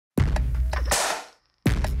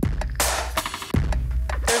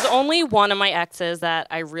There's only one of my exes that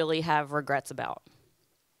I really have regrets about.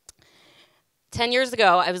 10 years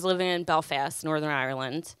ago, I was living in Belfast, Northern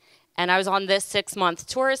Ireland, and I was on this 6-month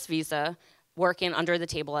tourist visa working under the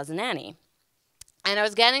table as a nanny. And I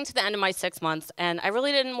was getting to the end of my 6 months, and I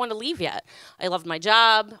really didn't want to leave yet. I loved my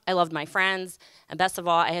job, I loved my friends, and best of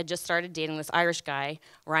all, I had just started dating this Irish guy,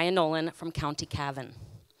 Ryan Nolan from County Cavan.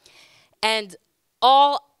 And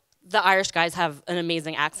all the Irish guys have an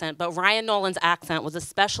amazing accent, but Ryan Nolan's accent was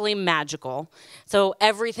especially magical. So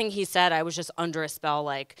everything he said, I was just under a spell.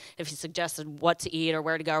 Like, if he suggested what to eat or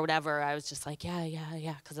where to go or whatever, I was just like, yeah,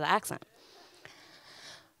 because of the accent.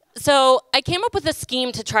 So I came up with a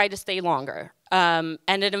scheme to try to stay longer. And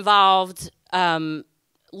it involved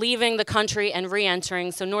leaving the country and re-entering.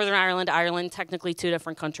 So Northern Ireland, Ireland, technically 2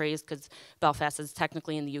 different countries because Belfast is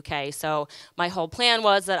technically in the UK. So my whole plan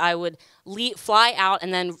was that I would fly out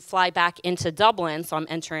and then fly back into Dublin. So I'm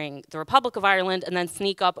entering the Republic of Ireland and then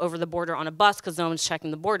sneak up over the border on a bus because no one's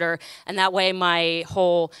checking the border. And that way my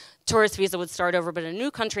whole tourist visa would start over but in a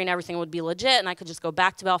new country and everything would be legit and I could just go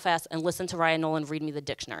back to Belfast and listen to Ryan Nolan read me the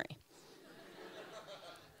dictionary.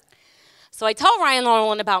 So I tell Ryan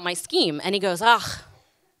Nolan about my scheme and he goes,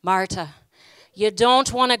 Marta, you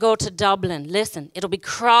don't want to go to Dublin. Listen, it'll be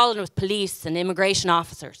crawling with police and immigration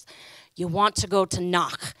officers. You want to go to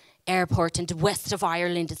Knock Airport in the west of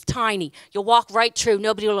Ireland. It's tiny. You'll walk right through.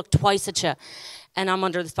 Nobody will look twice at you. And I'm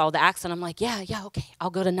under the spell of the accent. I'm like, yeah, okay, I'll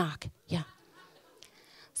go to Knock, yeah.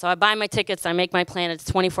 So I buy my tickets. I make my plan. It's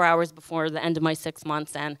 24 hours before the end of my 6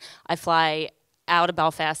 months. And I fly out of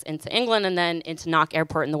Belfast into England and then into Knock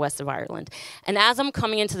Airport in the west of Ireland. And as I'm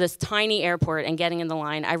coming into this tiny airport and getting in the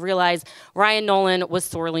line, I realize Ryan Nolan was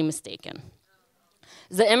sorely mistaken.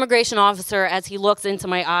 The immigration officer, as he looks into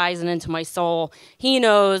my eyes and into my soul, he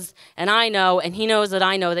knows, and I know, and he knows that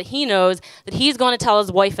I know that he knows that he's going to tell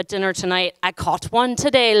his wife at dinner tonight, I caught one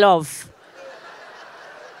today, love.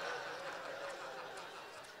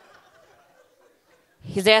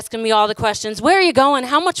 He's asking me all the questions. Where are you going?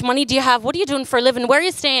 How much money do you have? What are you doing for a living? Where are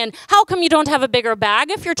you staying? How come you don't have a bigger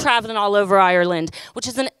bag if you're traveling all over Ireland? Which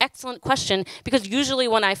is an excellent question because usually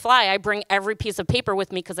when I fly, I bring every piece of paper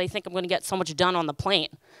with me because I think I'm going to get so much done on the plane.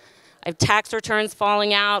 I have tax returns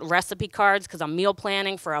falling out, recipe cards because I'm meal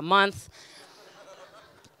planning for a month,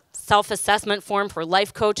 self-assessment form for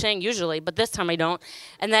life coaching, usually, but this time I don't.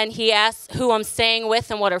 And then he asks who I'm staying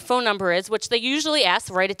with and what her phone number is, which they usually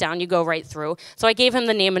ask, write it down, you go right through. So I gave him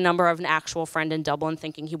the name and number of an actual friend in Dublin,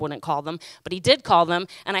 thinking he wouldn't call them, but he did call them,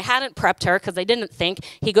 and I hadn't prepped her because I didn't think.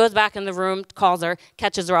 He goes back in the room, calls her,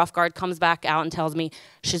 catches her off guard, comes back out and tells me,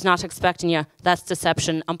 she's not expecting you, that's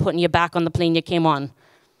deception, I'm putting you back on the plane you came on.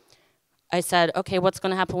 I said, okay, what's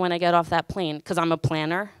gonna happen when I get off that plane? Because I'm a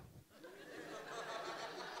planner.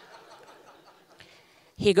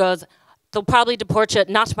 He goes, they'll probably deport you,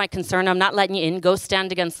 not my concern, I'm not letting you in, go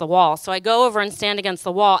stand against the wall. So I go over and stand against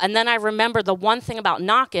the wall, and then I remember the one thing about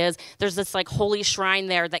Knock is there's this like holy shrine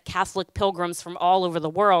there that Catholic pilgrims from all over the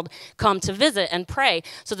world come to visit and pray.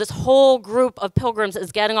 So this whole group of pilgrims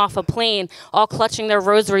is getting off a plane, all clutching their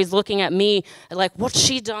rosaries, looking at me, like, what's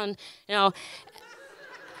she done, you know?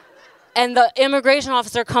 And the immigration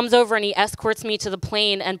officer comes over and he escorts me to the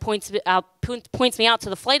plane and points me out to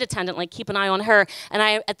the flight attendant, like, keep an eye on her.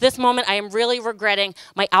 And at this moment, I am really regretting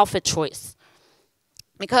my outfit choice.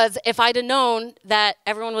 Because if I'd have known that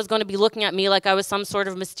everyone was going to be looking at me like I was some sort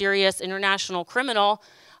of mysterious international criminal,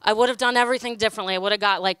 I would have done everything differently. I would have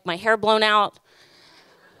got, like, my hair blown out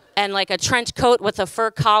and, like, a trench coat with a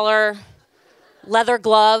fur collar, leather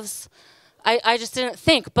gloves. I just didn't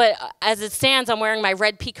think, but as it stands, I'm wearing my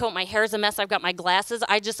red pea coat, my hair's a mess, I've got my glasses,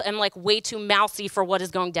 I just am like way too mousy for what is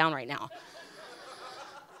going down right now.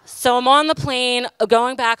 So I'm on the plane,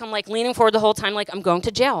 going back, I'm like leaning forward the whole time like I'm going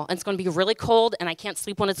to jail, and it's gonna be really cold, and I can't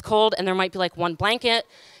sleep when it's cold, and there might be like one blanket,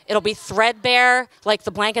 it'll be threadbare, like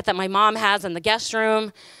the blanket that my mom has in the guest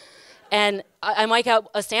room, and I might get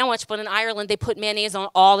a sandwich, but in Ireland they put mayonnaise on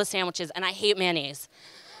all the sandwiches, and I hate mayonnaise.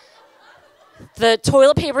 The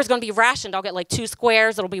toilet paper is going to be rationed. I'll get like 2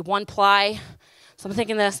 squares. It'll be 1 ply. So I'm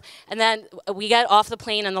thinking this. And then we get off the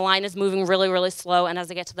plane, and the line is moving really, really slow. And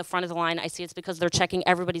as I get to the front of the line, I see it's because they're checking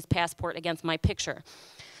everybody's passport against my picture.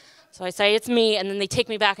 So I say, it's me. And then they take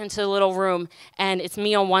me back into the little room. And it's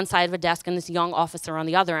me on one side of a desk and this young officer on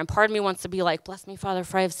the other. And part of me wants to be like, bless me, Father,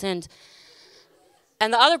 for I have sinned.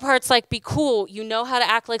 And the other part's like, be cool. You know how to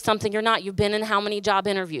act like something you're not. You've been in how many job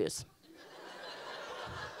interviews?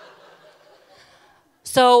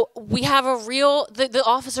 So we have a real, the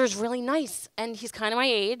officer's really nice, and he's kind of my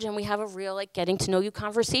age, and we have a real like getting to know you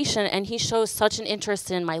conversation, and he shows such an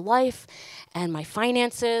interest in my life and my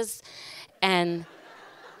finances, and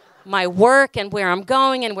my work and where I'm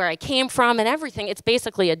going and where I came from and everything. It's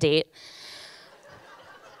basically a date.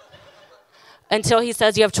 Until he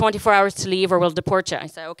says, you have 24 hours to leave or we'll deport you. I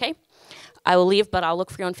say, okay, I will leave, but I'll look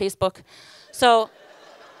for you on Facebook. So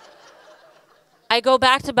I go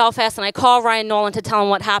back to Belfast and I call Ryan Nolan to tell him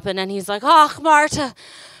what happened. And he's like, oh, Marta,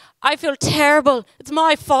 I feel terrible. It's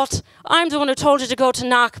my fault. I'm the one who told you to go to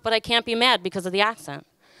Knock, but I can't be mad because of the accent.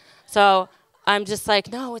 So I'm just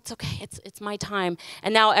like, no, it's okay. It's my time.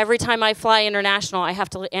 And now every time I fly international, I have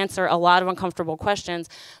to answer a lot of uncomfortable questions.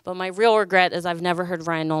 But my real regret is I've never heard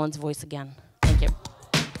Ryan Nolan's voice again.